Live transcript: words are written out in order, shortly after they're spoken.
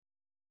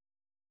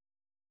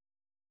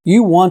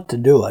You want to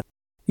do it.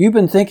 You've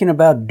been thinking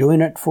about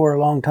doing it for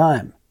a long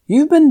time.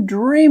 You've been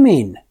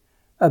dreaming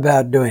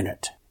about doing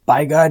it.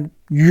 By God,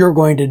 you're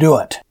going to do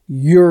it.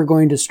 You're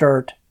going to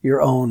start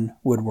your own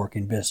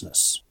woodworking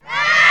business.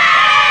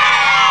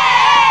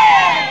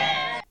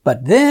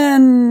 But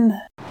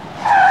then...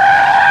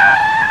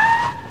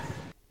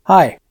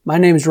 Hi, my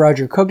name is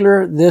Roger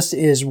Kugler. This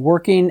is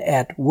Working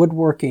at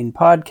Woodworking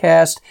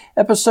Podcast,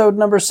 episode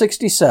number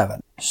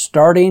 67,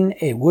 Starting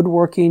a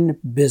Woodworking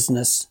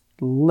Business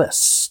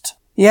List.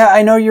 Yeah,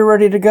 I know you're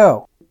ready to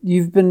go.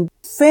 You've been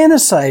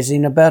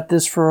fantasizing about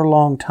this for a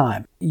long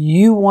time.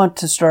 You want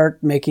to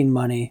start making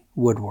money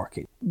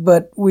woodworking.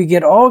 But we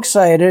get all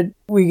excited,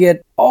 we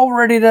get all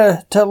ready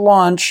to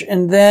launch,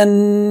 and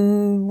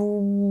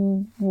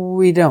then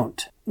we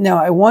don't.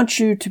 Now, I want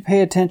you to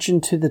pay attention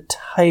to the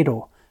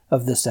title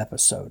of this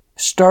episode,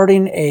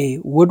 Starting a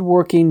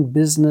Woodworking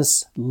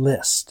Business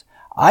List.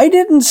 I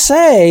didn't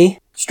say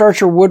start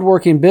your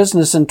woodworking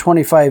business in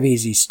 25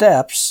 easy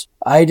steps.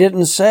 I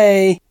didn't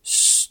say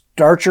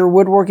start your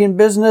woodworking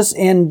business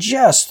in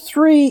just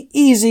 3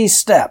 easy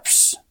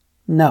steps.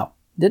 No,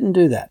 didn't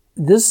do that.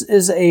 This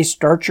is a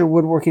start your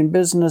woodworking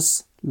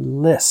business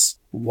list.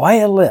 Why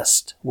a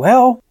list?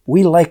 Well,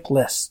 we like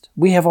lists.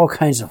 We have all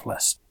kinds of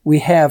lists. We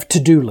have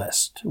to-do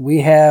list.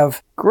 We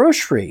have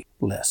grocery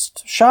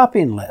list,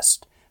 shopping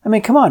list. I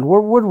mean, come on,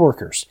 we're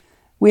woodworkers.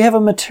 We have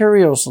a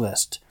materials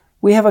list.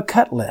 We have a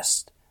cut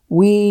list.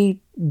 We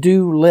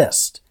do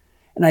list.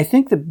 And I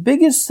think the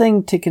biggest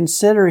thing to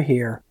consider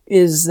here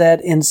is that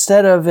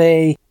instead of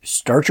a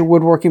start your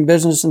woodworking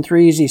business in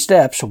 3 easy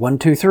steps, 1,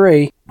 2,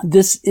 3,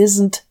 this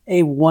isn't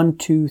a 1,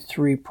 2,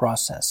 3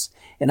 process.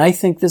 And I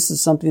think this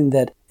is something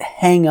that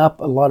hang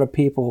up a lot of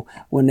people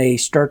when they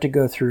start to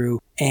go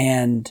through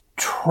and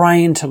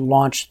trying to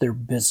launch their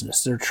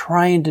business. They're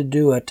trying to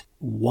do it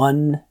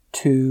 1,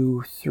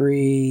 2,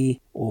 3,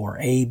 or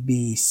A,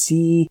 B,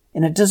 C,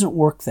 and it doesn't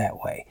work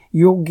that way.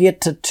 You'll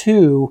get to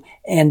 2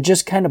 and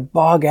just kind of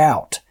bog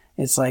out.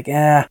 It's like,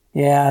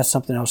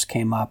 something else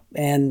came up.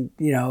 And,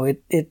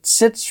 it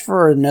sits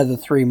for another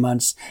 3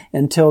 months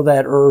until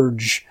that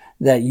urge,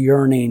 that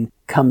yearning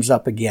comes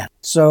up again.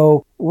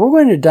 So we're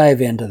going to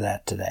dive into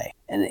that today.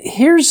 And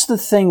here's the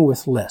thing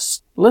with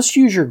lists. Let's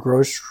use your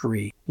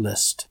grocery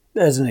list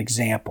as an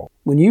example.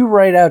 When you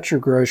write out your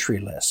grocery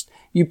list,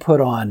 you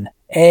put on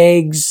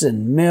eggs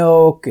and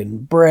milk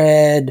and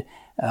bread,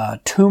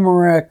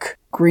 turmeric,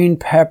 green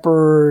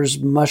peppers,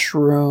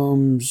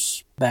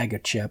 mushrooms, bag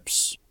of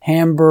chips,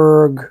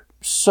 Hamburg,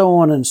 so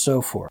on and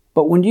so forth.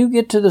 But when you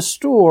get to the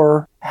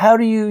store, how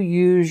do you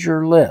use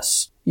your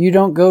list? You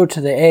don't go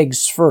to the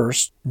eggs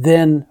first,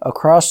 then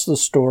across the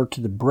store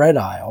to the bread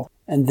aisle,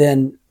 and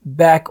then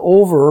back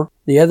over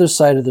the other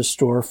side of the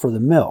store for the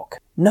milk.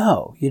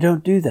 No, you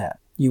don't do that.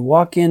 You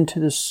walk into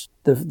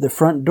the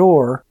front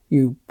door,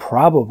 you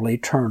probably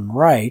turn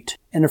right,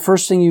 and the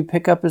first thing you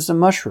pick up is the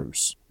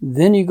mushrooms.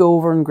 Then you go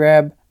over and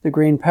grab the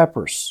green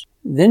peppers.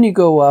 Then you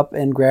go up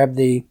and grab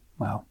the,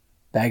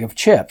 bag of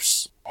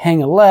chips.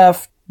 Hang a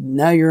left,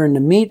 now you're in the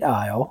meat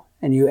aisle,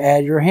 and you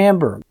add your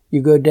Hamburg.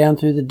 You go down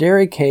through the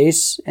dairy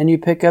case and you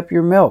pick up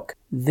your milk,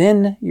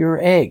 then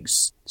your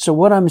eggs. So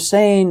what I'm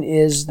saying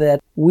is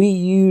that we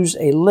use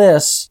a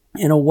list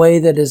in a way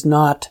that is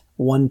not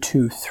 1,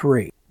 2,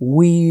 3.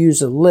 We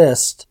use a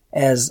list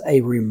as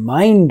a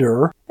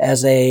reminder,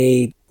 as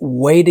a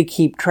way to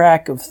keep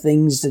track of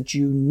things that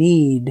you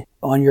need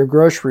on your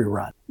grocery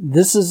run.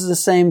 This is the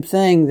same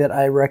thing that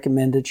I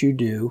recommend that you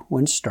do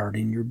when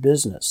starting your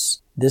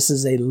business. This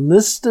is a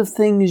list of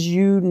things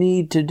you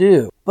need to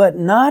do, but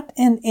not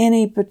in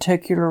any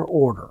particular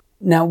order.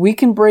 Now, we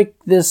can break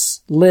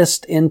this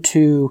list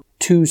into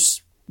 2,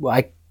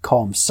 I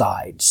call them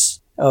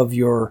sides of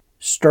your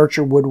start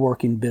your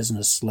woodworking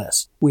business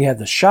list. We have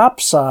the shop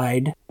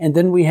side, and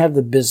then we have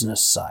the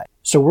business side.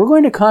 So we're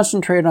going to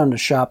concentrate on the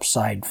shop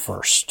side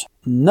first.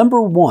 Number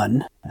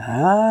 1,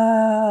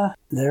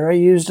 there I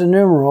used a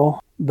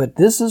numeral, but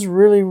this is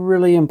really,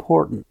 really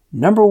important.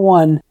 Number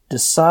 1,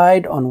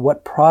 decide on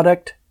what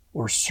product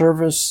or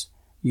service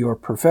your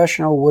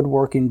professional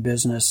woodworking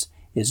business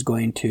is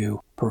going to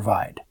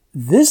provide.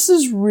 This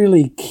is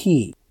really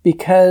key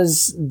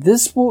because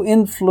this will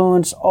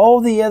influence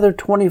all the other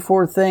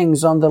 24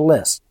 things on the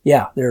list.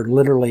 Yeah, there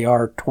literally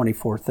are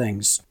 24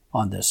 things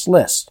on this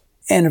list.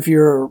 And if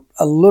you're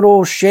a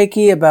little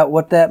shaky about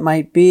what that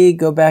might be,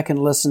 go back and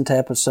listen to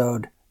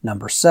episode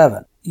number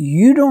 7.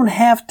 You don't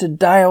have to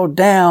dial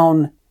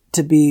down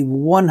to be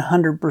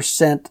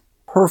 100%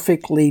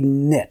 perfectly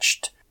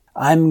niched.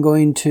 I'm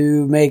going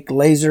to make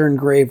laser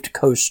engraved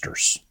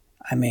coasters.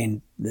 I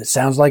mean, it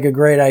sounds like a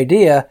great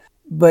idea,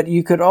 but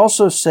you could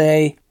also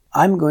say,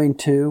 I'm going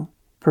to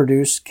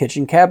produce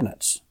kitchen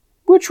cabinets,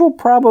 which will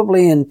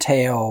probably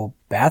entail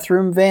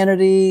bathroom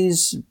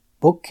vanities,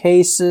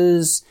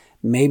 bookcases,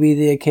 maybe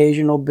the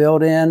occasional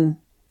built-in.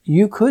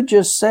 You could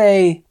just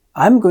say,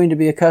 I'm going to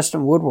be a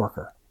custom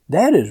woodworker.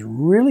 That is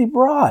really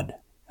broad.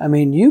 I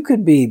mean, you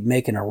could be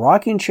making a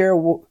rocking chair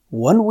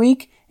one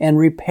week and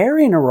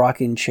repairing a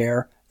rocking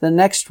chair the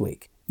next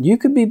week. You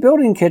could be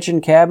building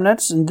kitchen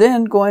cabinets and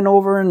then going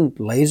over and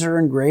laser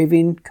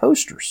engraving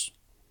coasters.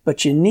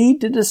 But you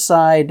need to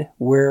decide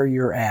where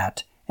you're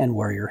at and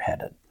where you're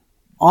headed.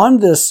 On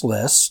this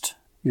list,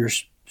 your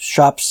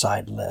shop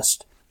side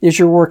list, is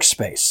your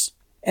workspace.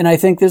 And I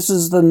think this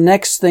is the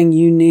next thing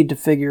you need to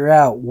figure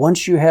out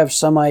once you have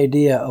some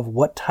idea of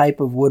what type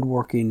of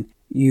woodworking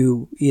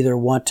you either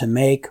want to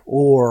make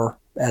or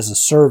as a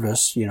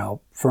service,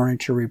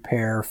 furniture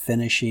repair,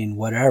 finishing,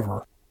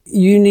 whatever.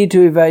 You need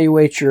to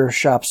evaluate your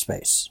shop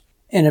space.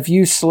 And if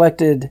you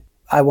selected,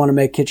 I want to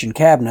make kitchen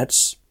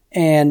cabinets,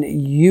 and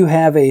you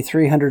have a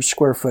 300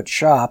 square foot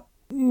shop,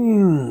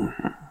 you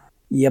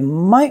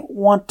might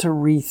want to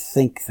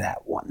rethink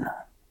that one.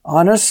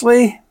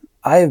 Honestly,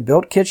 I have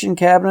built kitchen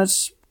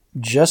cabinets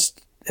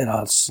just in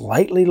a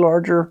slightly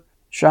larger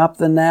shop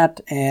than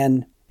that,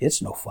 and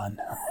it's no fun.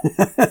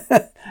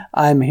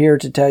 I'm here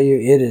to tell you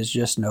it is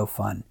just no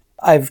fun.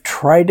 I've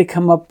tried to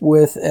come up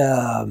with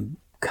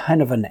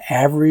kind of an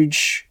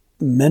average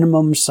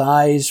minimum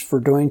size for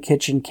doing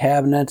kitchen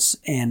cabinets,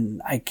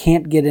 and I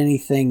can't get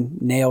anything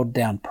nailed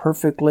down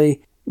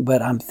perfectly,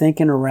 but I'm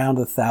thinking around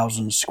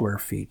 1,000 square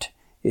feet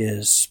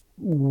is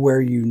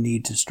where you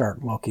need to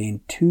start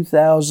looking.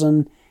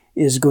 2,000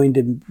 is going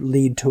to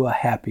lead to a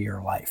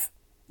happier life.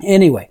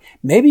 Anyway,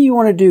 maybe you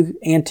want to do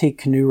antique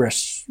canoe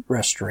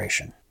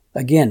restoration.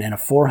 Again, in a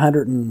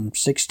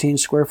 416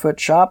 square foot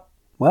shop,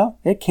 well,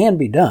 it can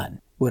be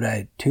done. Would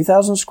a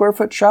 2,000 square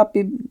foot shop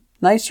be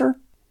nicer?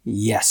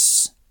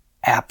 Yes,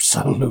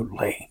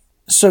 absolutely.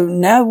 So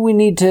now we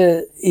need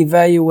to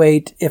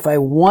evaluate if I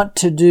want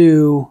to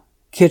do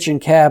kitchen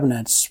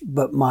cabinets,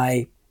 but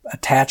my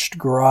attached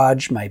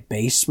garage, my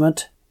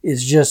basement,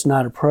 is just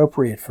not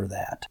appropriate for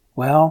that.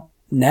 Well,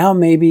 now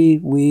maybe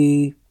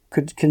we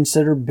could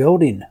consider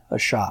building a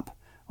shop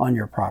on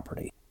your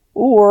property.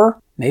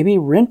 Or maybe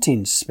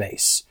renting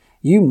space.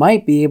 You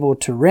might be able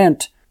to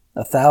rent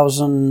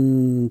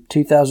 1,000,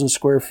 2,000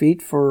 square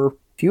feet for a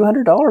few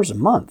 $100s a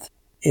month.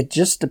 It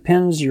just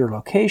depends your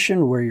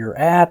location, where you're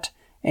at,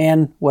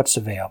 and what's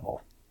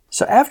available.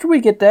 So after we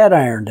get that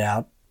ironed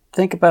out,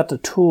 think about the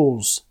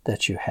tools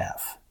that you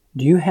have.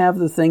 Do you have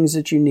the things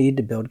that you need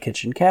to build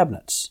kitchen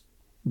cabinets?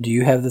 Do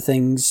you have the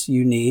things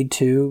you need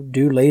to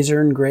do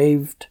laser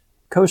engraved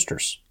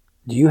coasters?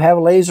 Do you have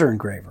a laser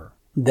engraver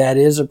that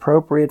is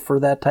appropriate for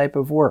that type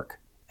of work?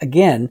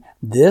 Again,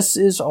 this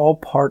is all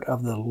part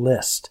of the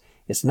list.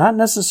 It's not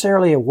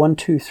necessarily a 1,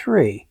 2,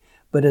 3,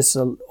 but it's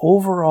an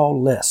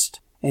overall list.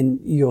 And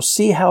you'll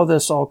see how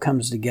this all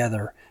comes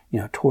together,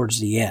 towards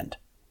the end.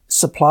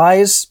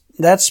 Supplies,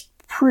 that's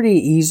pretty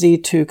easy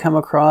to come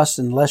across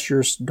unless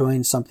you're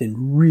doing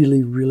something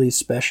really, really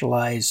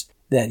specialized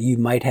that you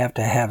might have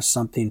to have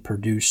something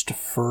produced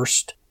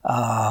first.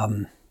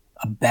 A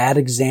bad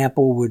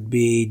example would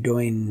be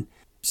doing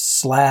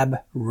slab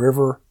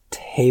river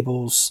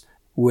tables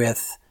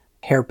with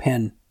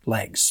hairpin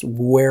legs.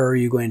 Where are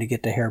you going to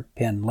get the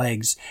hairpin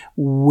legs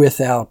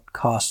without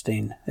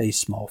costing a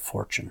small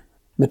fortune?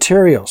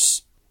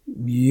 Materials.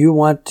 You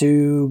want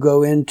to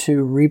go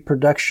into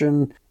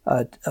reproduction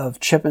of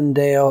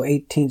Chippendale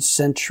 18th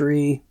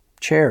century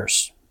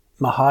chairs,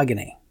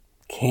 mahogany.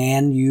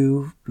 Can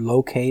you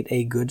locate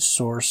a good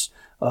source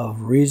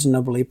of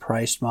reasonably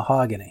priced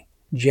mahogany,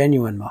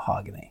 genuine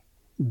mahogany?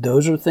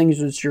 Those are things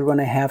that you're going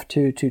to have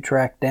to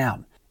track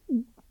down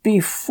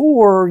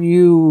before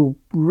you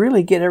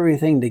really get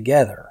everything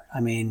together.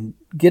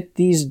 Get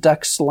these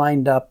ducks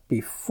lined up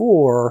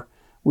before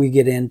we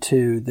get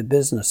into the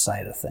business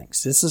side of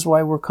things. This is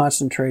why we're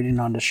concentrating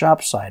on the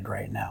shop side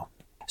right now.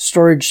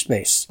 Storage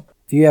space.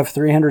 If you have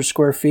 300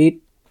 square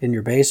feet in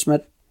your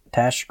basement,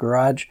 attached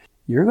garage,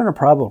 you're going to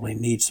probably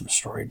need some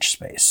storage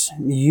space.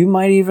 You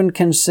might even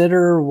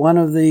consider one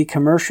of the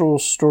commercial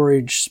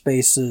storage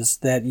spaces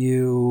that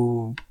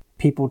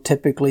people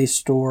typically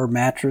store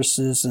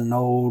mattresses and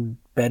old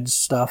bed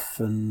stuff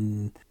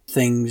and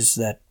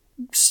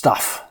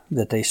stuff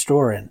that they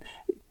store in.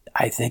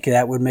 I think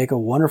that would make a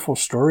wonderful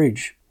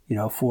storage,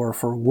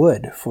 for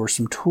wood, for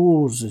some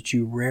tools that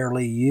you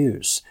rarely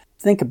use.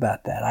 Think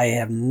about that. I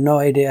have no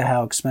idea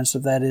how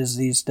expensive that is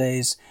these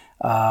days,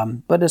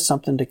 but it's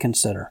something to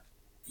consider.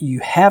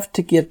 You have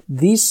to get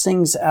these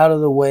things out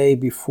of the way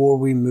before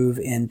we move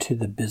into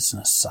the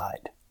business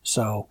side.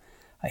 So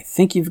I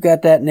think you've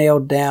got that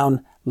nailed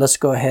down. Let's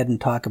go ahead and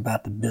talk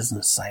about the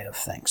business side of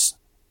things.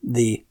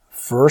 The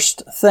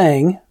first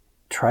thing,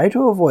 try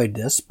to avoid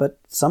this, but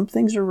some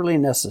things are really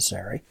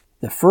necessary.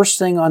 The first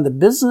thing on the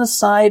business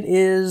side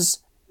is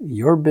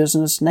your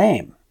business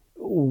name.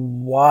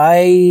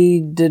 Why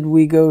did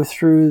we go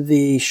through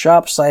the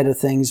shop side of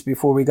things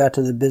before we got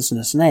to the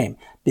business name?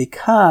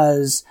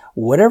 Because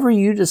whatever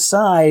you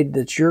decide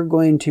that you're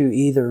going to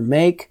either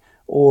make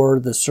or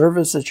the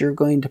service that you're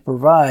going to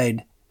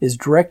provide is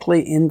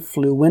directly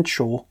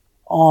influential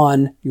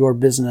on your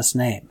business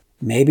name.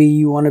 Maybe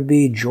you want to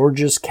be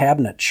George's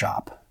Cabinet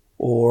Shop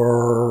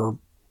or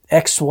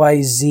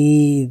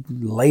XYZ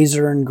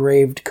laser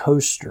engraved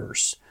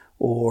coasters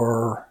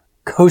or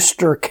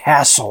Coaster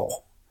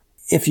Castle.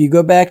 If you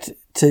go back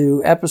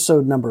to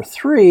episode number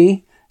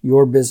 3,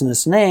 your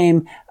business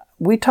name,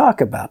 we talk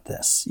about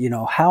this,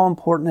 how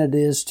important it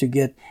is to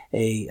get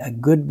a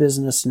good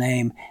business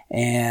name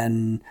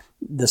and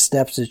the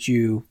steps that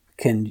you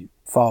can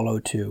follow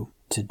to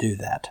do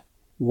that.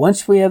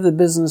 Once we have the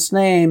business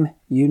name,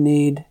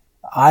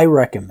 I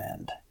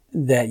recommend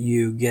that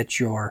you get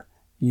your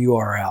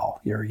URL,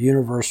 your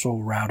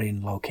Universal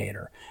Routing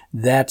Locator.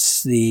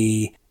 That's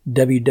the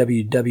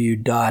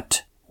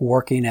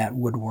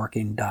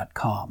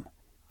www.workingatwoodworking.com.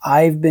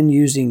 I've been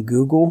using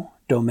Google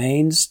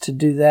domains to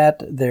do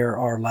that. There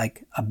are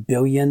like a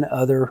billion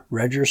other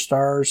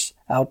registrars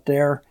out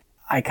there.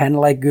 I kind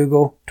of like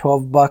Google,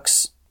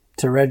 $12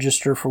 to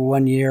register for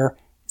 1 year.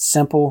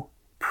 Simple,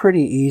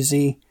 pretty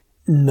easy,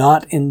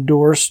 not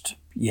endorsed.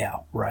 Yeah,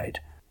 right.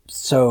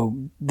 So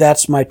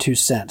that's my 2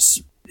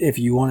 cents. If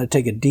you want to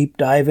take a deep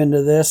dive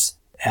into this,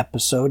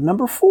 episode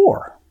number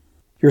 4.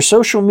 Your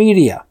social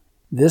media.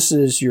 This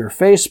is your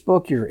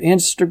Facebook, your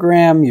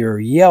Instagram, your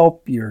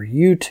Yelp, your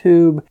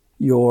YouTube,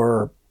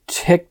 your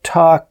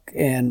TikTok,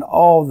 and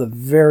all the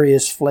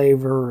various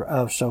flavor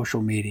of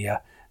social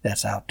media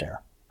that's out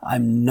there.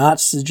 I'm not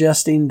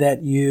suggesting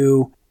that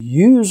you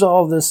use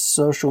all this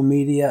social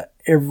media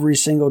every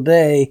single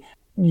day.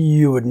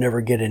 You would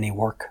never get any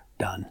work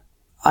done.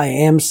 I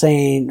am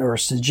saying or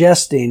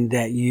suggesting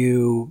that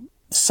you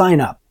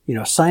sign up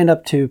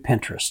to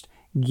Pinterest.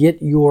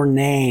 Get your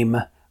name,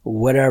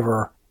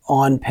 whatever,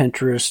 on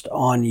Pinterest,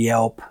 on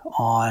Yelp,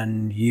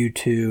 on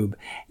YouTube.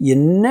 You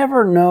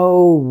never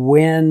know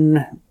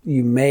when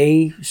you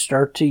may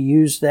start to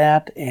use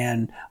that,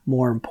 and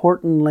more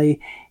importantly,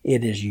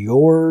 it is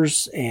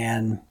yours,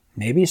 and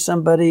maybe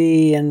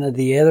somebody in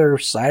the other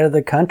side of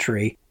the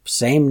country,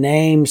 same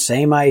name,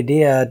 same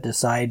idea,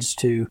 decides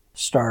to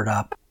start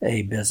up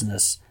a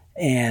business,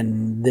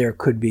 and there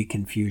could be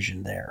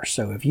confusion there.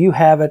 So if you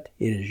have it,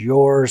 it is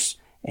yours,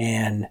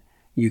 and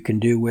you can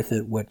do with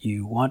it what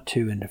you want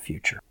to in the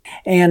future.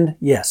 And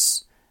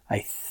yes, I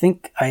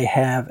think I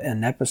have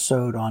an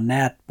episode on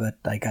that, but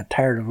I got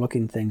tired of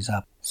looking things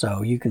up.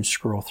 So you can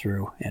scroll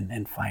through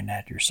and find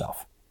that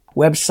yourself.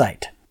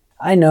 Website.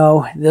 I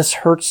know this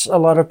hurts a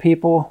lot of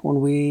people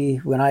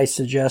when I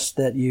suggest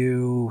that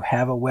you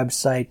have a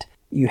website.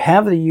 You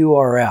have the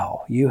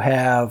URL. You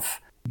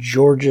have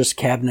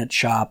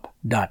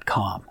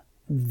georgescabinetshop.com.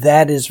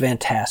 That is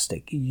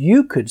fantastic.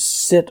 You could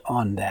sit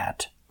on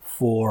that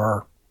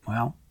for,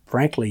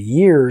 frankly,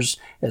 years,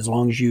 as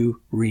long as you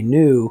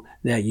renew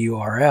that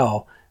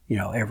URL,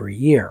 every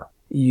year.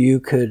 You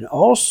could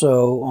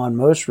also, on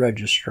most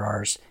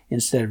registrars,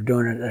 instead of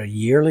doing it a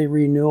yearly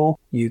renewal,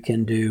 you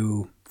can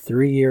do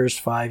 3 years,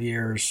 5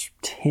 years,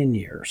 10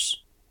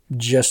 years.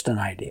 Just an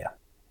idea.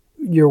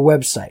 Your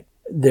website.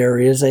 There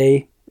is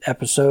a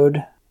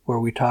episode where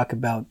we talk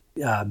about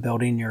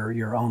building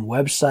your own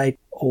website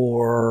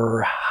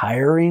or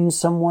hiring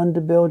someone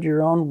to build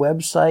your own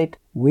website.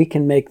 We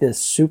can make this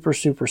super,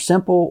 super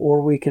simple,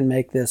 or we can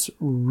make this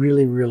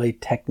really, really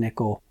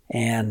technical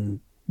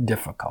and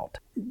difficult.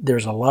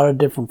 There's a lot of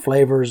different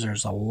flavors.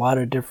 There's a lot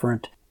of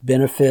different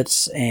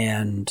benefits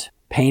and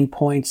pain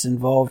points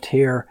involved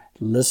here.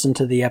 Listen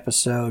to the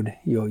episode.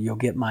 You'll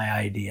get my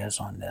ideas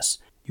on this.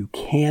 You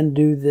can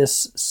do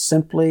this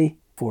simply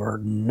for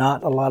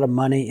not a lot of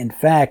money. In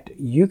fact,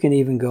 you can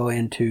even go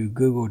into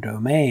Google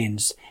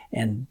Domains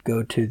and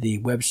go to the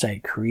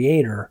website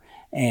creator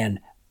and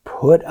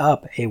put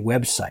up a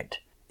website.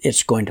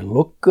 It's going to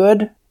look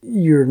good.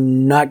 You're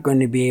not going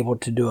to be able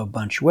to do a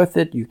bunch with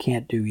it. You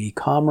can't do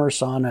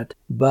e-commerce on it,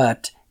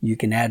 but you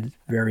can add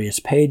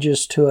various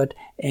pages to it,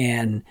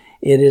 and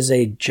it is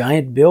a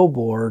giant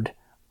billboard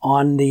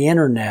on the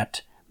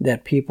internet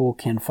that people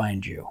can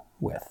find you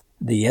with.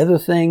 The other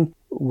thing,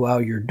 while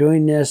you're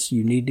doing this,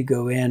 you need to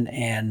go in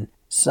and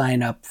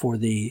sign up for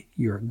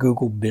your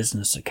Google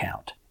business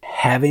account.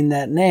 Having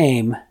that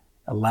name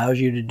allows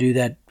you to do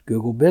that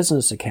Google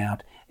business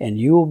account, and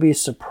you will be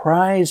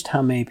surprised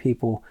how many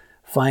people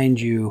find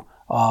you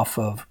off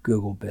of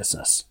Google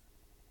Business.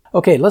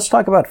 Okay, let's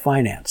talk about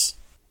finance.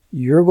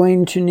 You're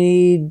going to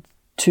need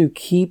to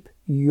keep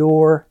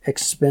your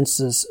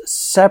expenses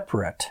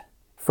separate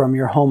from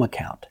your home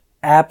account.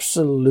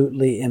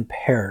 Absolutely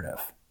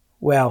imperative.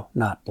 Well,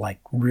 not like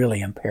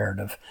really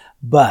imperative,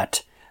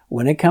 but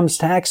when it comes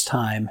tax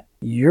time,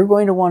 you're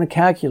going to want to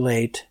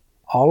calculate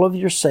all of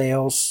your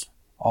sales,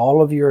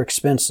 all of your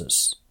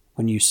expenses.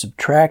 When you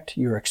subtract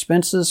your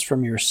expenses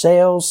from your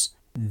sales,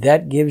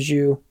 that gives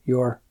you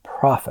your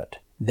profit.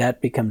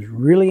 That becomes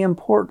really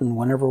important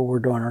whenever we're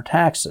doing our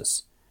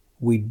taxes.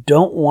 We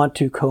don't want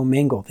to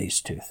commingle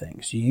these two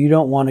things. You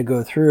don't want to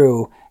go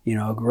through,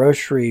 a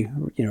grocery,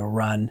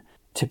 run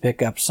to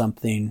pick up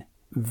something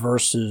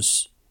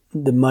versus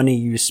the money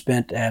you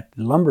spent at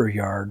the lumber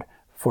yard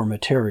for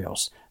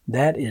materials.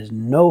 That is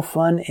no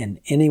fun in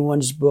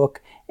anyone's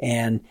book,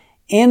 and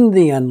in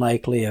the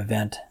unlikely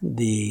event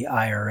the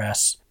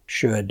IRS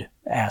should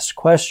ask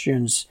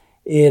questions,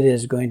 it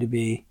is going to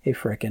be a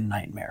frickin'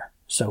 nightmare.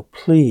 So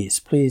please,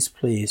 please,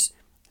 please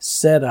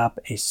set up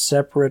a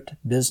separate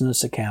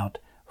business account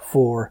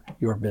for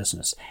your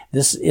business.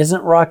 This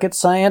isn't rocket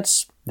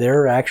science.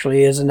 There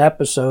actually is an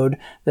episode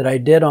that I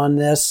did on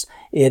this.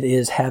 It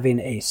is having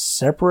a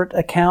separate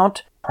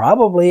account,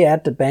 probably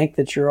at the bank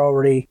that you're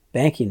already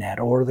banking at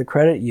or the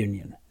credit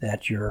union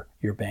that you're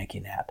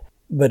banking at.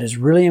 But it's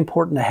really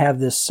important to have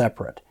this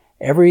separate.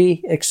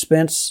 Every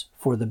expense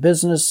for the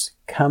business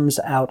comes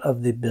out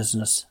of the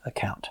business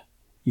account.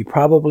 You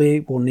probably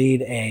will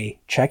need a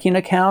checking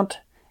account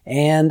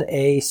and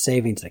a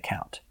savings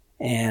account.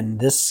 And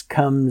this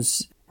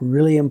comes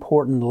really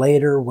important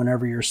later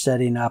whenever you're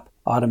setting up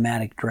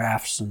automatic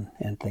drafts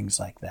and things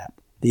like that.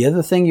 The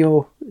other thing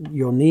you'll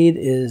need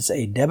is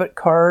a debit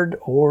card,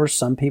 or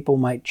some people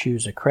might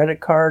choose a credit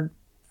card.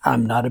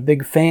 I'm not a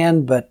big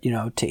fan, but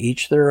to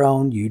each their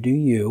own, you do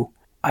you.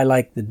 I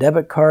like the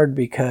debit card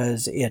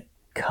because it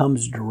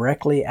comes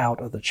directly out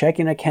of the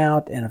checking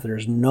account, and if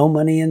there's no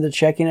money in the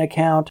checking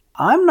account,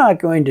 I'm not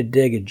going to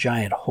dig a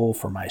giant hole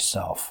for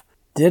myself.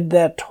 Did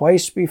that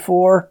twice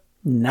before,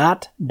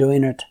 not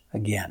doing it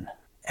again.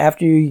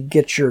 After you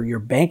get your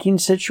banking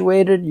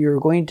situated, you're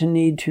going to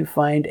need to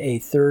find a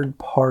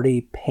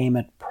third-party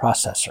payment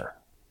processor.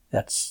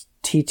 That's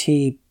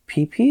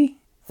TTPP,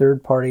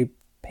 third-party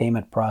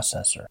payment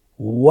processor.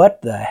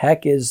 What the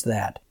heck is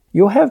that?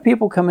 You'll have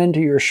people come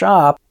into your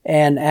shop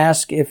and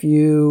ask if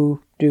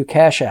you do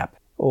Cash App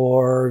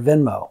or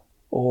Venmo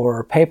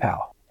or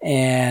PayPal,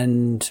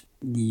 and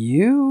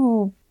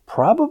you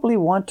probably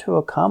want to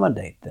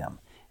accommodate them.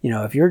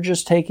 If you're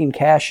just taking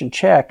cash and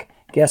check,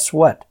 guess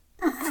what?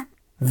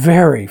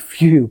 Very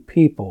few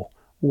people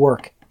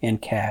work in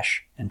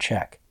cash and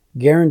check.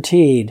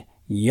 Guaranteed,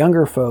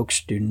 younger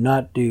folks do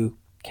not do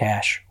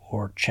cash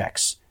or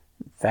checks.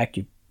 In fact,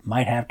 you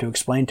might have to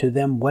explain to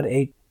them what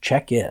a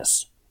check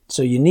is.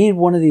 So you need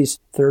one of these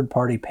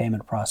third-party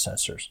payment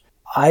processors.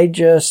 I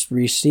just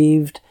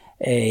received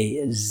a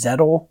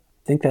Zettel,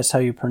 I think that's how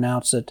you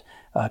pronounce it,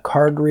 a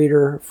card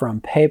reader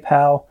from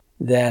PayPal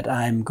that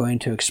I'm going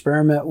to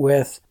experiment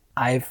with.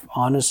 I've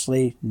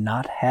honestly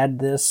not had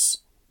this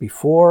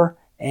before,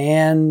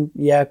 and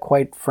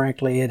quite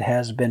frankly, it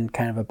has been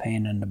kind of a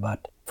pain in the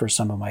butt for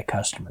some of my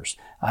customers.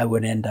 I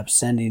would end up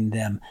sending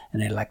them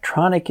an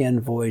electronic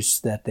invoice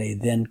that they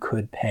then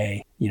could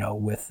pay,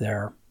 with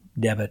their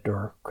debit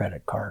or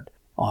credit card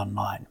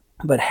online.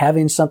 But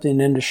having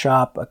something in the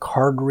shop, a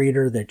card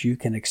reader that you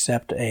can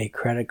accept a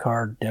credit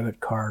card, debit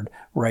card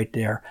right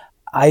there,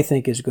 I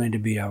think is going to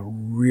be a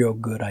real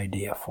good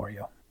idea for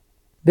you.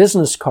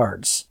 Business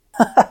cards.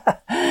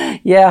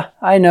 Yeah,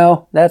 I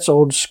know, that's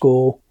old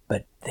school,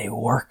 but they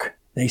work.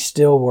 They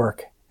still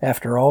work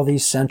after all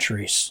these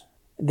centuries.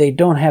 They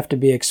don't have to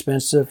be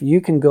expensive.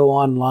 You can go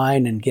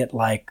online and get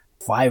like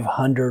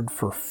 500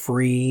 for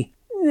free.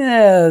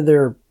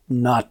 They're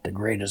not the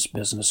greatest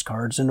business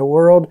cards in the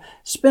world.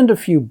 Spend a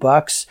few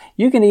bucks.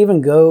 You can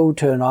even go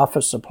to an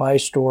office supply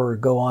store or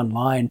go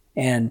online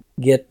and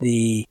get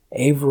the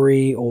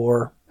Avery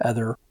or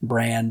other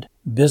brand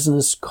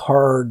business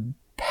card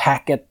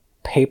packet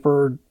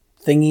paper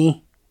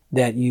thingy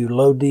that you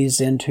load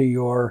these into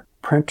your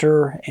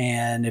printer,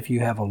 and if you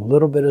have a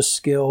little bit of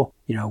skill,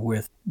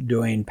 with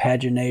doing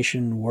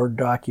pagination, Word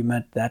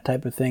document, that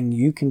type of thing,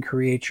 you can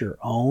create your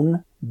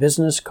own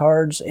business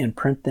cards and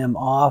print them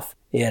off.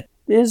 It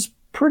is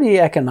pretty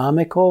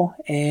economical,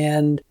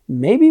 and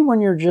maybe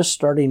when you're just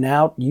starting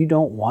out, you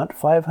don't want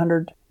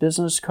 500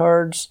 business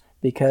cards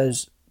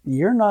because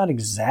you're not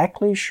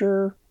exactly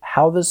sure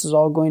how this is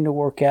all going to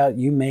work out.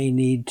 You may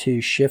need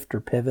to shift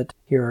or pivot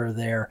here or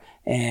there,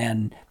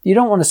 and you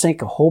don't want to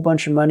sink a whole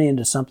bunch of money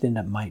into something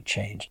that might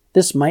change.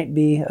 This might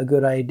be a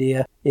good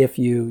idea if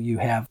you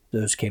have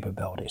those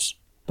capabilities.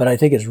 But I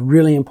think it's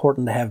really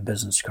important to have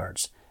business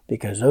cards,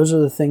 because those are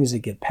the things that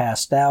get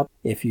passed out.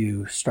 If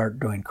you start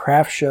doing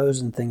craft shows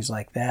and things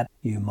like that,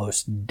 you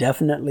most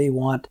definitely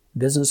want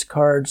business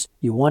cards.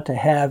 You want to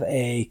have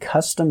a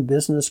custom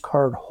business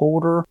card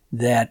holder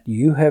that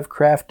you have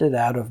crafted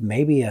out of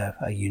maybe a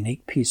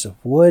unique piece of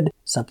wood,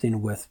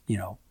 something with,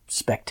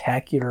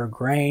 spectacular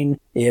grain.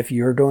 If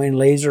you're doing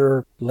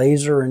laser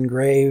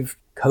engraved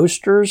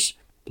coasters,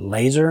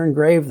 laser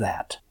engrave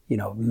that.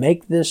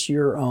 Make this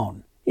your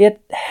own.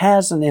 It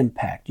has an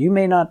impact. You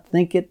may not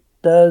think it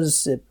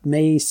does. It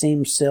may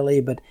seem silly,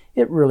 but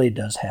it really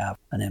does have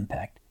an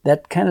impact.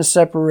 That kind of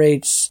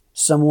separates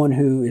someone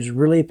who is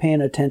really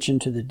paying attention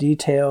to the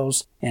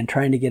details and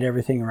trying to get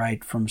everything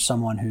right from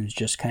someone who's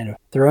just kind of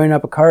throwing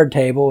up a card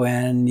table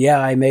and,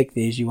 I make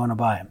these, you want to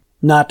buy them.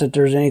 Not that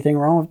there's anything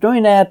wrong with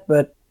doing that,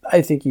 but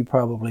I think you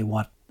probably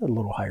want a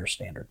little higher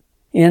standard.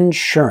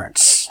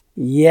 Insurance.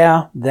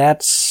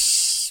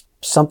 That's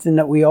something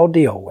that we all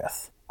deal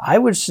with. I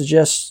would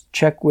suggest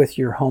check with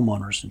your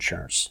homeowner's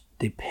insurance.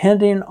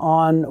 Depending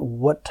on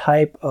what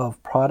type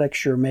of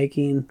products you're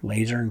making,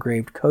 laser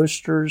engraved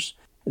coasters,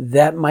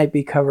 that might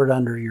be covered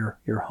under your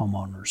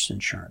homeowner's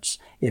insurance.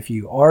 If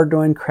you are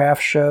doing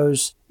craft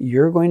shows,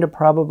 you're going to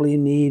probably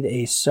need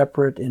a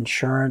separate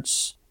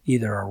insurance,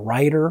 either a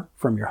rider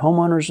from your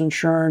homeowner's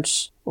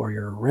insurance or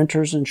your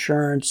renter's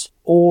insurance,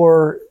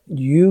 or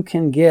you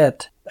can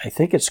get, I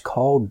think it's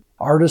called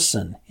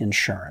artisan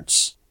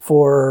insurance.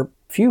 For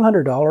few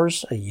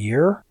 $100s a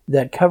year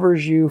that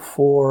covers you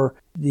for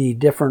the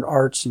different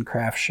arts and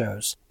craft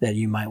shows that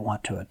you might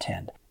want to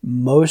attend.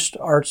 Most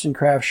arts and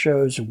craft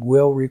shows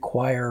will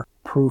require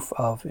proof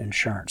of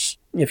insurance.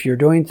 If you're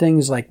doing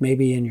things like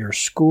maybe in your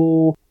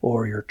school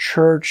or your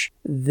church,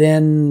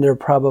 then they're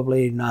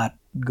probably not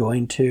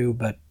going to,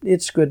 but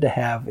it's good to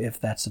have if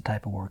that's the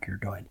type of work you're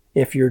doing.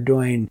 If you're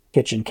doing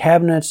kitchen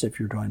cabinets, if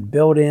you're doing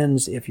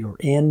build-ins, if you're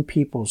in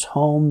people's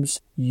homes,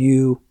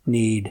 you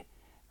need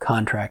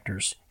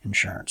contractors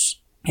insurance.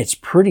 It's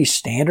pretty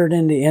standard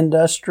in the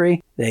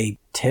industry. They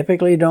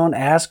typically don't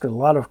ask a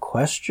lot of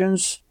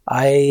questions.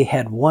 I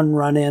had one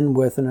run-in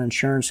with an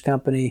insurance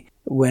company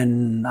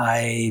when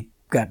I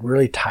got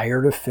really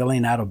tired of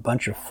filling out a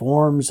bunch of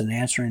forms and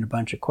answering a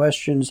bunch of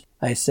questions.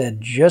 I said,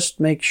 just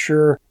make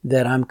sure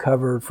that I'm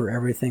covered for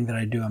everything that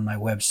I do on my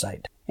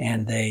website.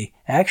 And they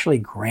actually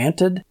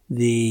granted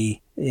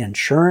the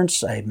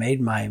insurance. I made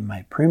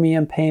my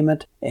premium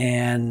payment,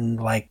 and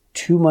like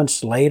 2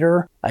 months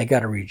later, I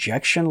got a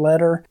rejection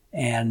letter,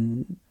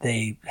 and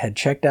they had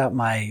checked out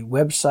my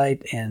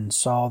website and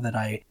saw that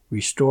I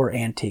restore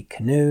antique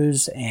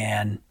canoes,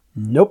 and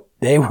nope,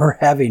 they were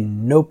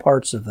having no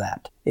parts of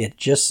that. It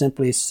just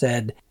simply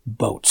said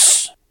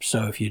boats.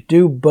 So if you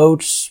do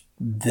boats,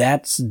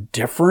 that's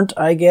different,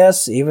 I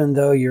guess, even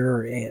though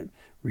you're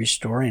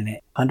restoring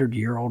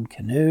 100-year-old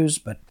canoes.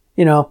 But,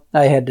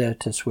 I had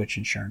to switch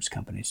insurance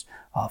companies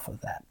off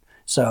of that.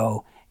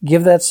 So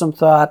give that some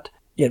thought.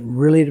 It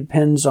really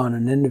depends on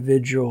an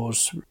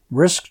individual's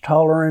risk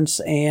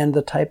tolerance and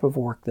the type of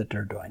work that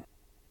they're doing.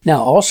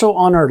 Now, also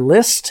on our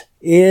list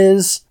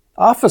is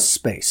office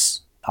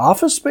space.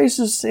 Office space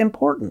is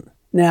important.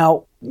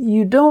 Now,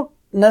 you don't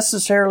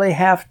necessarily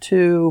have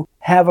to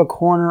have a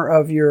corner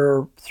of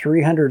your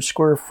 300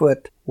 square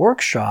foot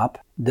workshop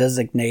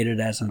designated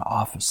as an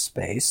office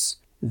space.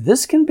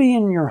 This can be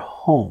in your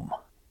home.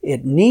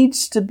 It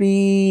needs to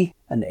be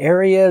an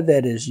area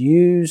that is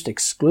used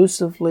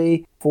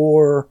exclusively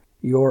for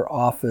your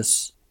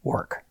office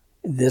work.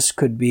 This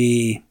could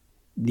be,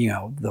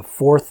 the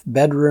fourth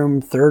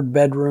bedroom, third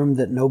bedroom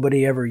that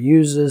nobody ever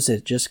uses.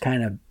 It just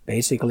kind of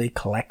basically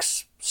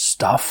collects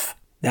stuff.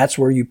 That's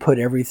where you put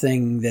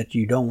everything that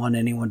you don't want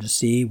anyone to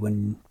see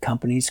when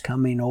company's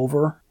coming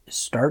over.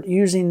 Start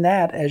using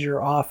that as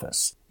your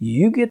office.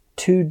 You get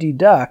to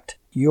deduct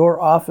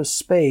your office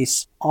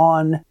space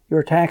on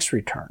your tax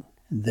return.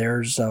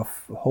 There's a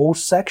whole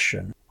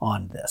section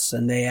on this,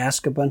 and they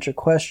ask a bunch of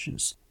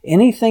questions.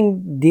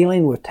 Anything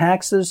dealing with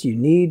taxes, you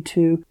need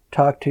to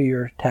talk to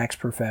your tax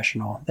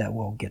professional that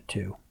we'll get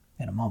to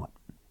in a moment.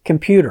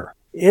 Computer.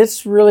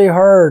 It's really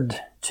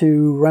hard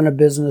to run a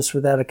business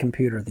without a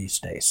computer these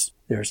days.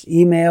 There's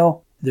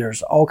email.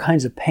 There's all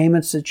kinds of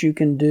payments that you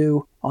can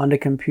do on the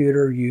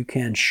computer. You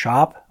can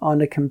shop on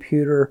the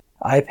computer.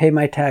 I pay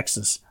my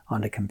taxes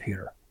on the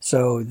computer.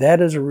 So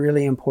that is a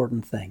really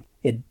important thing.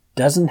 It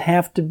doesn't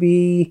have to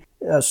be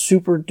a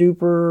super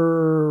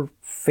duper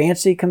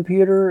fancy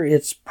computer.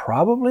 It's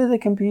probably the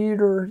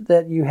computer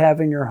that you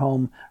have in your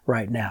home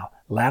right now.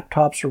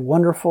 Laptops are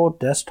wonderful.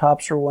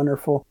 Desktops are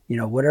wonderful.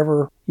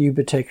 Whatever you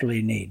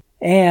particularly need.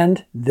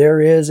 And there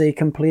is a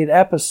complete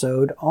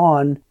episode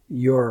on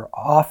your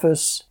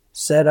office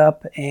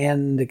setup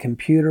and the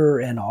computer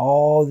and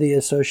all the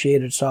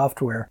associated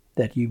software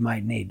that you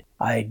might need.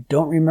 I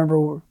don't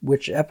remember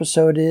which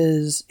episode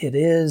it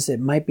is. It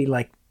might be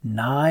like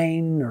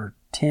 9 or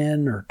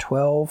 10 or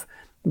 12,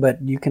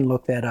 but you can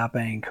look that up.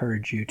 I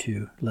encourage you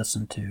to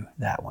listen to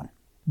that one.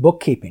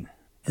 Bookkeeping.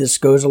 This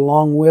goes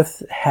along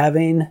with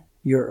having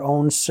your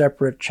own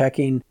separate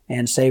checking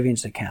and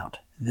savings account.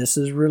 This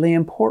is really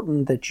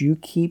important that you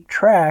keep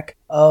track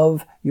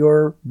of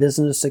your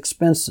business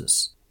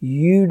expenses.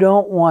 You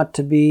don't want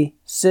to be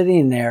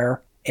sitting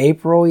there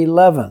April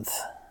 11th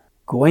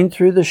going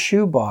through the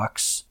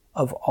shoebox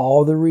of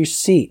all the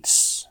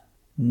receipts.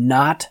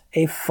 Not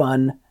a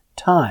fun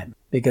time,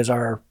 because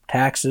our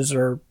taxes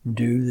are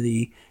due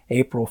the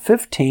April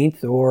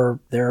 15th or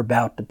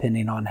thereabout,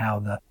 depending on how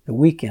the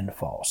weekend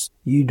falls.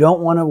 You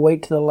don't want to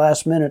wait to the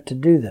last minute to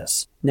do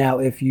this. Now,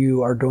 if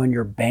you are doing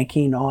your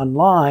banking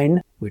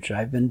online, which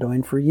I've been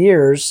doing for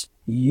years,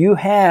 you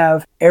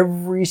have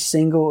every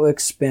single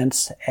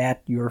expense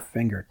at your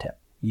fingertip.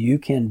 You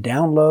can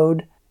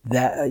download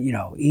that,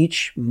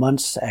 each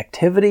month's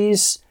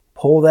activities,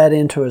 pull that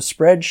into a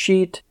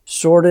spreadsheet,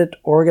 sort it,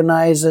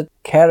 organize it,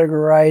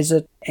 categorize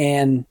it,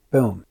 and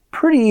boom.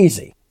 Pretty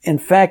easy. In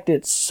fact,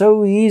 it's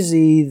so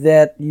easy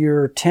that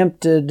you're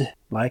tempted,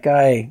 like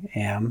I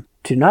am,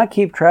 to not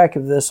keep track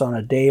of this on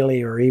a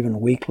daily or even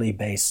weekly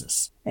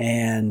basis.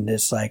 And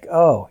it's like,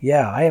 oh,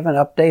 yeah, I haven't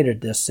updated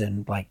this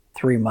in like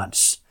 3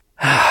 months.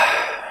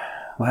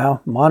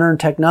 Well, modern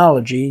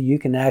technology, you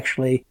can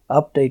actually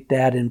update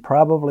that in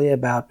probably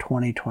about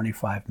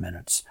 20-25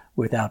 minutes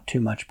without too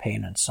much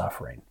pain and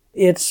suffering.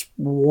 It's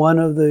one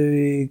of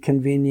the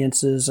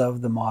conveniences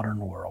of the modern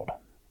world.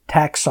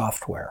 Tax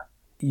software.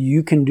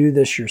 You can do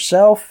this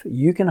yourself.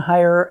 You can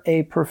hire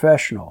a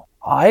professional.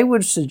 I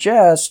would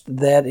suggest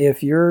that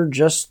if you're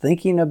just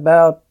thinking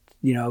about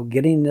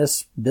getting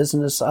this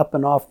business up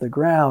and off the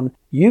ground,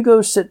 you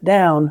go sit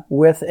down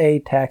with a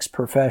tax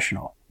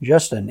professional.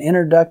 Just an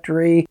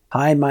introductory,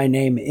 hi, my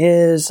name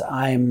is,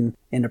 I'm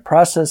in the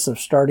process of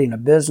starting a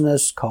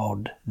business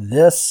called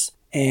this,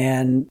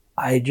 and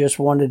I just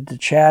wanted to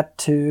chat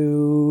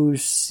to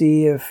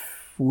see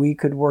if we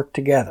could work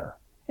together.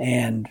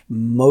 And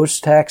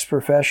most tax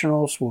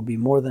professionals will be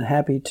more than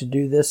happy to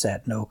do this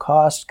at no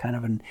cost, kind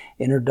of an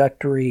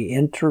introductory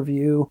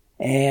interview.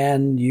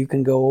 And you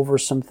can go over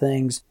some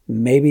things.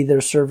 Maybe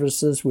their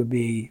services would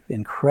be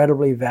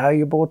incredibly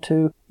valuable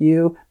to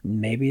you.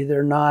 Maybe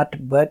they're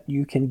not, but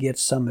you can get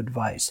some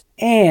advice.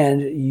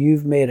 And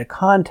you've made a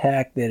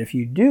contact that if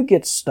you do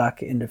get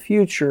stuck in the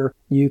future,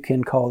 you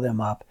can call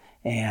them up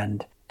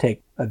and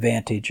take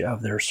advantage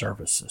of their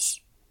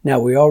services. Now,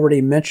 we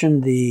already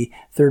mentioned the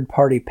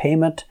third-party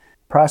payment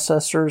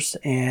processors,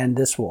 and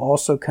this will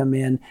also come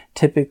in.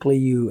 Typically,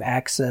 you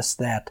access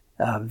that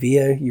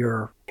via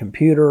your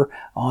computer,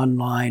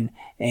 online,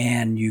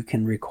 and you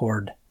can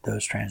record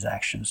those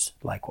transactions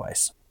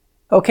likewise.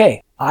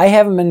 Okay, I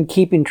haven't been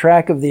keeping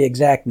track of the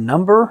exact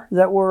number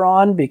that we're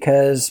on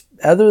because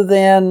other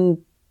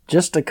than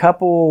just a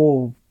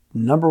couple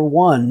number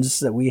ones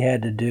that we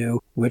had to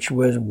do, which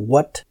was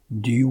what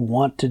do you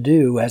want to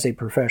do as a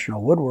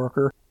professional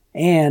woodworker,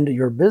 and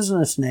your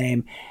business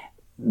name,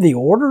 the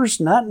order's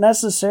not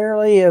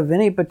necessarily of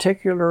any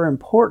particular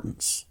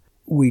importance.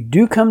 We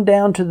do come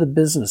down to the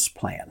business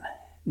plan.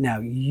 Now,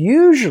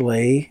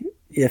 usually,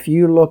 if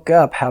you look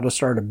up how to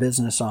start a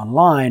business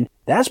online,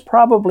 that's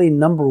probably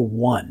number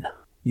one.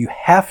 You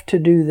have to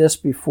do this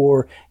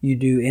before you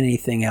do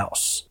anything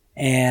else.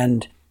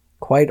 And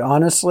quite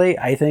honestly,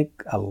 I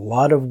think a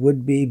lot of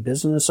would-be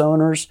business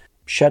owners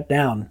shut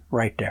down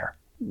right there.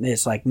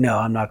 It's like, no,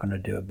 I'm not going to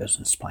do a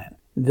business plan.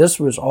 This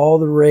was all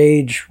the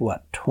rage,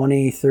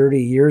 20,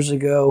 30 years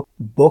ago?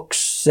 Books,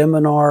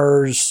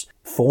 seminars,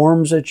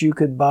 forms that you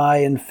could buy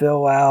and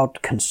fill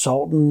out,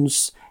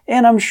 consultants,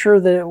 and I'm sure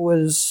that it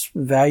was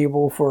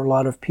valuable for a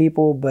lot of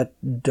people, but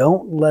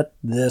don't let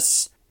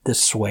this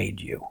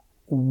dissuade you.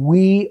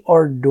 We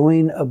are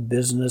doing a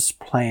business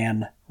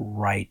plan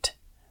right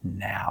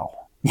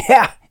now.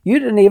 Yeah, you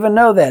didn't even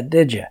know that,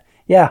 did you?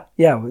 Yeah,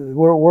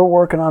 we're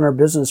working on our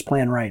business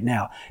plan right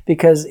now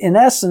because in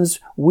essence,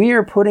 we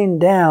are putting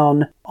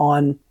down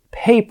on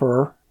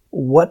paper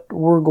what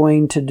we're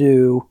going to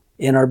do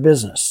in our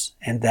business.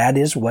 And that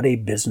is what a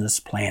business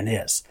plan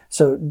is.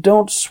 So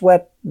don't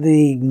sweat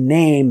the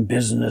name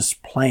business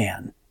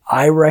plan.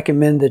 I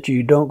recommend that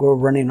you don't go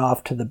running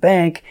off to the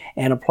bank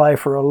and apply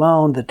for a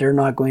loan that they're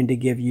not going to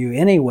give you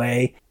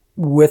anyway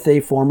with a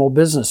formal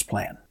business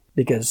plan.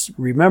 Because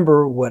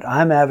remember, what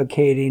I'm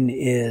advocating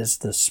is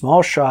the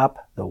small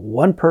shop, the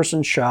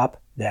one-person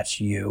shop, that's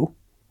you,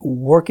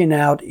 working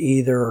out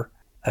either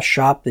a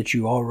shop that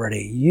you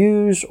already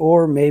use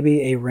or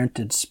maybe a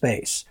rented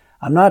space.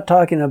 I'm not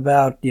talking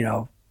about,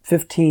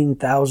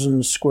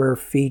 15,000 square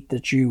feet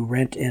that you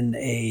rent in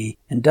a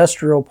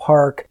industrial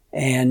park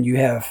and you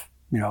have,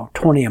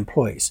 20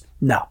 employees.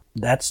 No,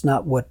 that's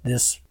not what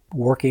this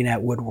working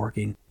at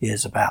woodworking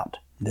is about.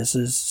 This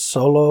is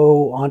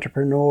solo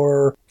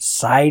entrepreneur,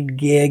 side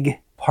gig,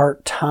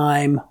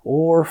 part-time,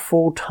 or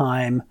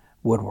full-time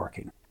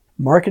woodworking.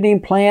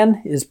 Marketing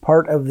plan is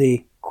part of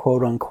the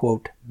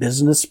quote-unquote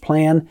business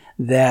plan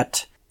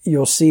that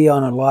you'll see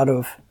on a lot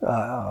of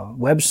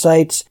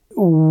websites.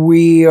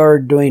 We are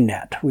doing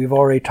that. We've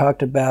already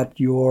talked about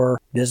your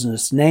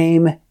business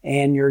name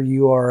and your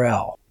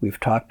URL. We've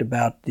talked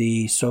about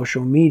the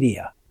social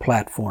media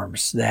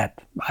platforms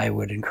that I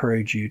would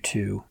encourage you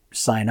to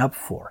sign up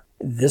for.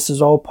 This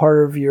is all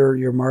part of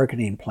your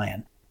marketing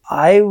plan.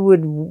 I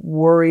would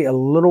worry a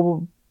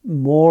little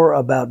more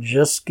about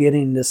just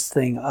getting this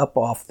thing up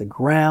off the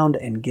ground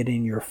and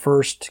getting your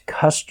first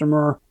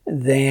customer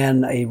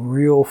than a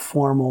real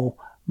formal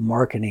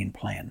marketing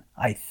plan.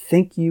 I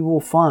think you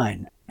will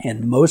find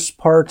in most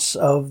parts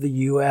of the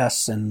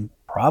U.S. and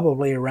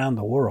probably around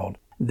the world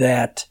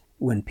that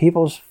when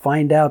people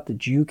find out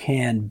that you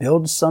can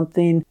build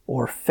something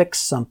or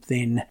fix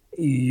something,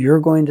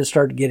 you're going to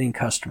start getting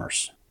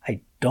customers.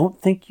 I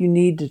don't think you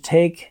need to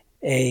take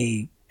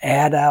a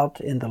ad out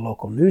in the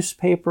local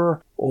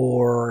newspaper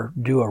or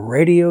do a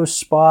radio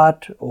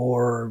spot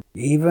or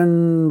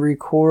even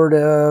record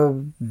a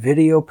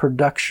video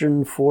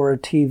production for a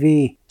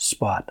TV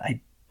spot.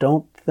 I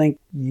don't think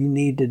you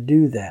need to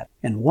do that.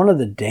 And one of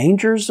the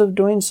dangers of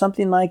doing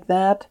something like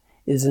that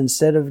is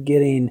instead of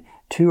getting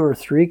 2 or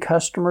 3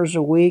 customers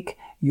a week,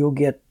 you'll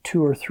get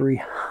 200 or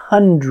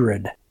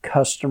 300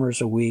 customers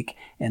a week,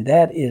 and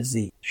that is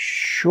the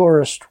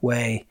surest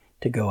way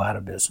to go out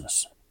of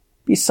business.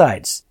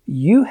 Besides,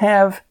 you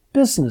have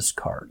business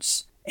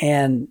cards,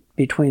 and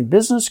between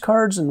business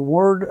cards and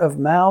word of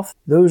mouth,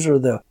 those are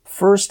the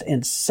first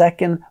and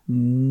second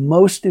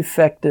most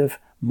effective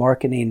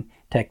marketing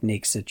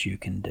techniques that you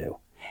can do.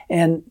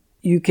 And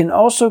you can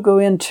also go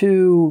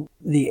into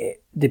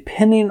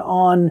depending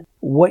on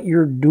what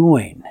you're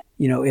doing.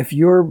 If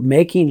you're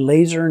making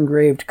laser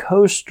engraved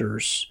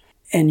coasters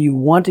and you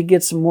want to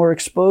get some more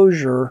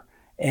exposure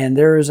and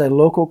there is a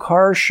local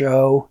car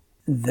show,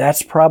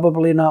 that's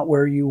probably not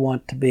where you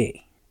want to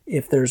be.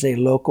 If there's a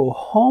local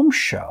home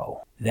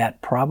show,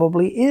 that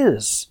probably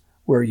is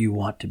where you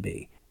want to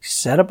be.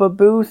 Set up a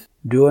booth,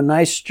 do a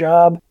nice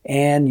job,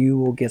 and you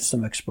will get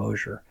some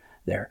exposure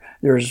there.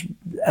 There's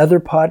other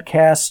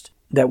podcasts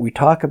that we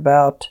talk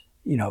about,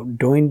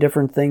 doing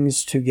different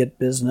things to get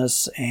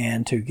business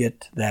and to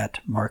get that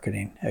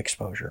marketing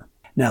exposure.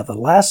 Now, the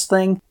last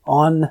thing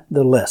on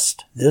the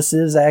list, this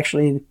is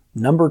actually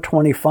number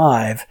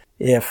 25,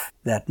 if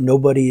that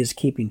nobody is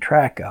keeping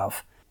track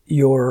of,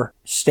 your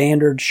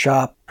standard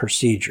shop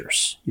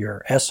procedures,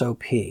 your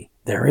SOP.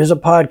 There is a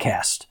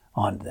podcast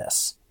on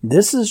this.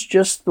 This is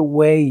just the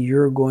way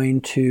you're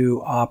going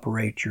to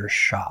operate your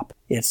shop.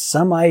 It's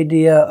some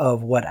idea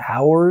of what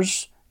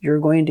hours you're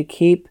going to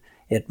keep.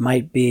 It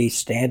might be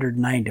standard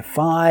 9 to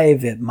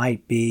 5. It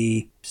might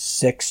be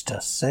 6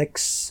 to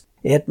 6.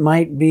 It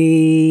might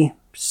be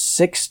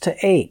 6 to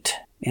 8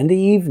 in the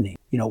evening.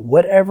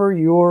 Whatever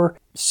your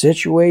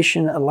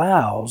situation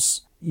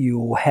allows,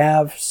 you'll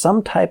have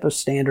some type of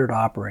standard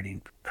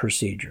operating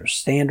procedures,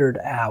 standard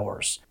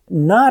hours.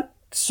 Not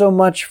so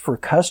much for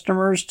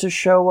customers to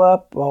show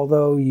up,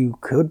 although you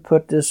could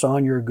put this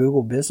on your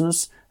Google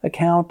Business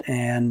account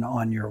and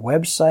on your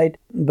website,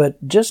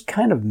 but just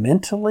kind of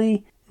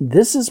mentally,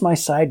 this is my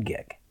side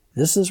gig.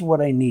 This is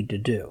what I need to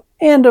do.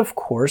 And of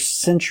course,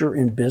 since you're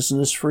in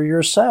business for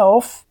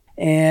yourself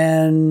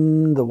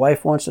and the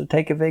wife wants to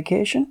take a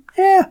vacation,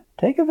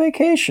 take a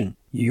vacation.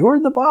 You're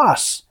the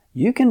boss.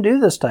 You can do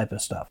this type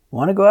of stuff.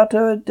 Want to go out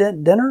to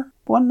dinner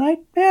one night?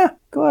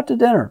 Go out to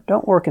dinner.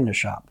 Don't work in the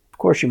shop. Of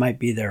course, you might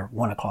be there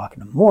 1 o'clock in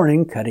the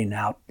morning cutting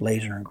out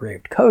laser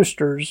engraved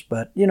coasters,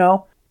 but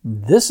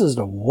this is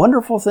the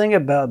wonderful thing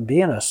about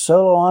being a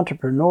solo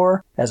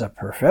entrepreneur as a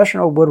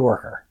professional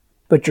woodworker.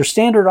 But your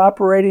standard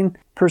operating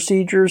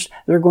procedures,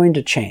 they're going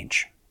to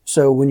change.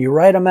 So when you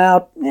write them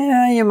out,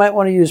 you might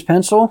want to use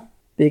pencil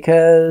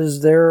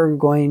because they're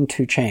going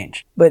to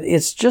change. But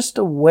it's just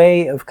a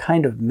way of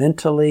kind of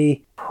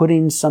mentally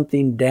putting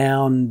something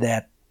down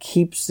that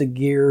keeps the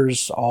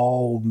gears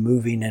all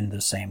moving in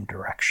the same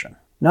direction.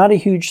 Not a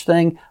huge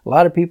thing. A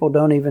lot of people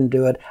don't even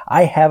do it.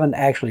 I haven't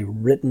actually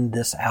written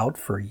this out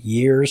for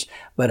years,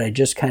 but I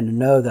just kind of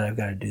know that I've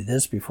got to do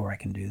this before I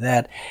can do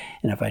that.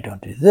 And if I don't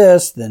do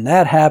this, then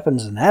that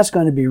happens, and that's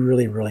going to be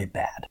really, really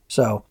bad.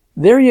 So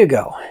there you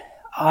go.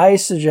 I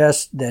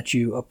suggest that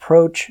you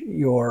approach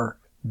your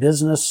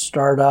business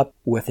startup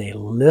with a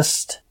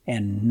list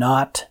and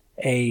not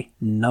a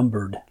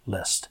numbered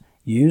list.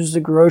 Use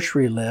the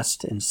grocery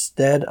list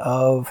instead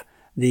of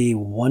the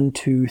 1,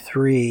 2,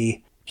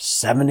 3,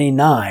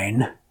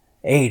 79,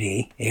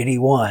 80,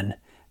 81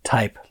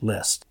 type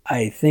list.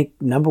 I think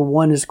number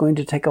 1 is going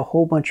to take a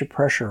whole bunch of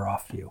pressure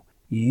off you.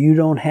 You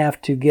don't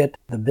have to get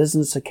the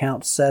business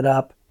account set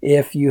up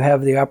if you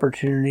have the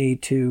opportunity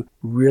to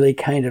really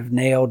kind of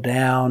nail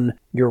down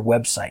your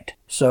website.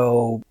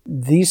 So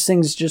these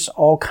things just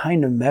all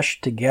kind of mesh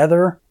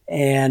together,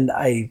 and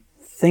I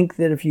think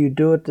that if you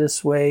do it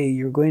this way,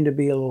 you're going to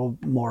be a little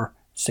more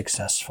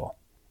successful.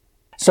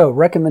 So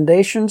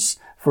recommendations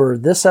for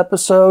this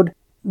episode.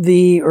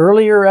 The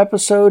earlier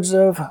episodes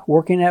of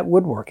Working at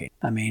Woodworking.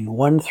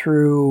 1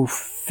 through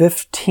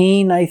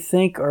 15, I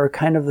think, are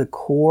kind of the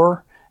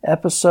core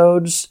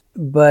episodes,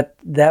 but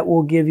that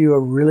will give you a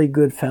really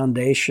good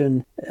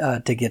foundation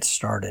to get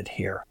started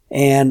here.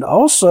 And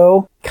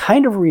also,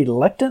 kind of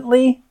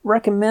reluctantly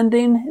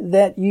recommending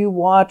that you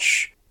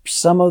watch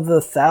some of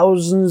the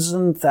thousands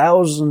and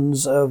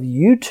thousands of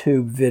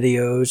YouTube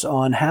videos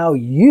on how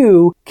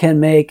you can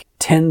make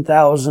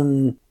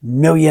 $10,000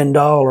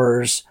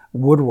 million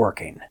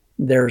woodworking.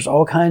 There's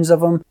all kinds of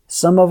them.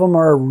 Some of them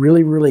are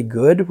really, really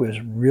good with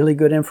really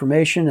good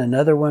information, and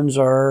other ones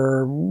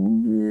are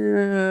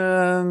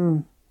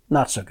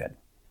not so good.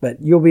 But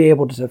you'll be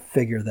able to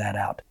figure that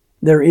out.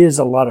 There is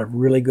a lot of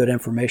really good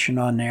information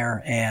on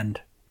there,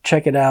 and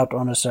check it out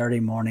on a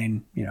Saturday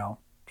morning,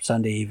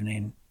 Sunday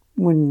evening,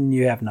 when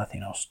you have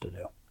nothing else to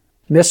do.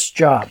 Missed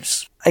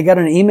jobs. I got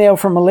an email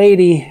from a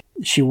lady.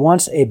 She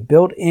wants a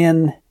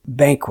built-in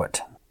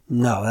banquet.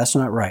 No, that's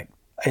not right.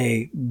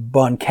 A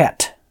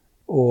banquet,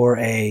 or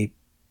a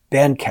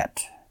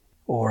banquet,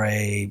 or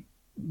a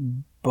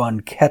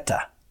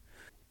banquetta.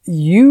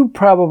 You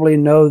probably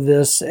know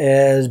this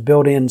as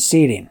built-in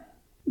seating.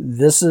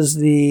 This is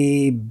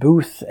the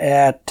booth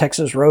at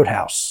Texas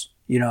Roadhouse,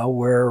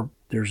 where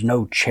there's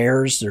no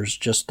chairs. There's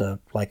just a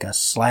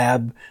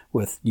slab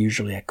with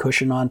usually a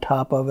cushion on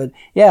top of it.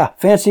 Yeah,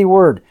 fancy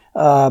word,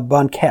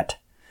 banquet.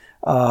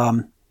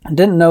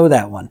 Didn't know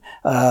that one.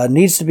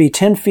 Needs to be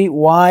 10 feet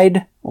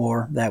wide,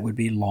 or that would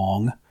be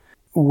long,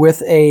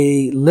 with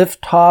a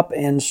lift top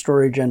and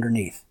storage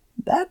underneath.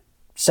 That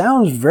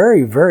sounds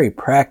very, very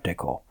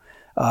practical.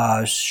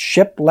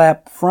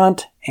 Shiplap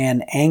front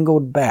and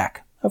angled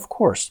back. Of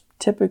course,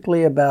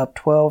 typically about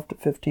 12 to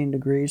 15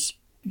 degrees.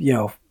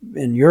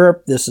 In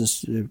Europe, this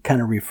is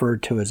kind of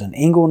referred to as an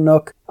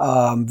inglenook.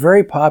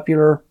 Very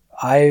popular.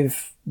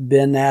 I've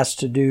been asked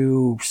to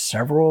do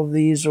several of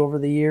these over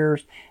the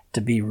years.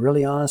 To be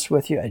really honest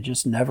with you, I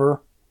just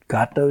never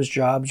got those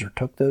jobs or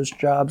took those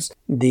jobs.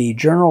 The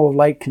Journal of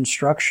Light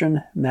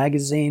Construction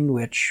magazine,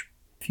 which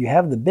if you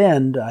have the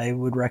Bend, I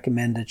would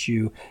recommend that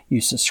you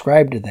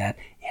subscribe to that.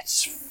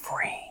 It's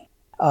free.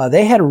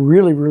 They had a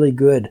really, really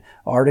good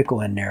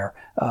article in there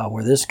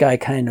where this guy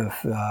kind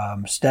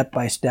of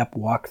step-by-step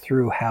walked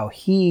through how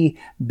he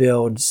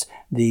builds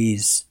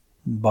these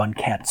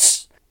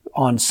banquettes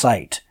on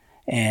site,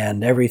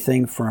 and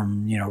everything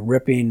from,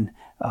 ripping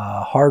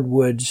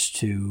hardwoods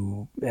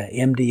to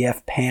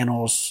MDF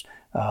panels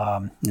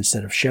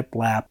instead of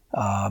shiplap.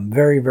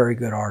 Very, very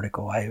good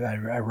article.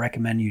 I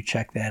recommend you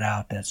check that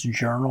out. That's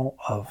Journal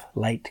of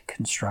Light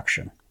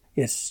Construction.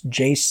 It's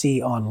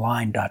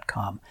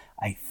jconline.com,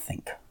 I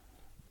think.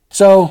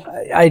 So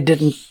I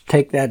didn't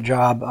take that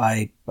job.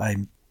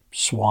 I'm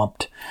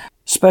swamped.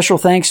 Special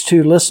thanks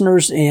to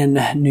listeners in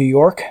New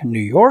York, New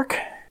York.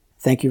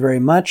 Thank you very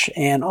much.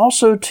 And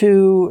also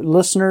to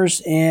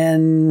listeners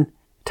in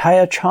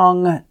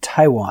Taichung,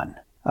 Taiwan,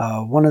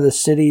 one of the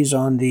cities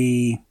on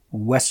the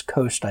West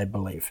Coast, I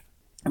believe.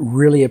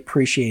 Really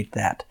appreciate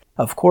that.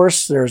 Of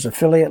course, there's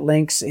affiliate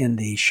links in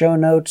the show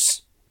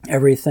notes.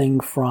 Everything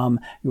from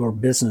your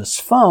business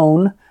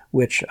phone,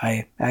 which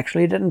I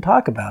actually didn't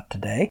talk about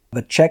today,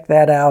 but check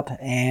that out.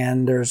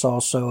 And there's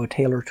also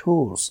Taylor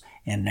Tools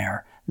in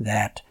there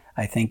that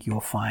I think you'll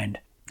find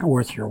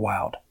worth your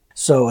while.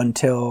 So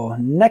until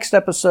next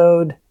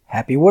episode,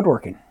 happy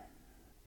woodworking.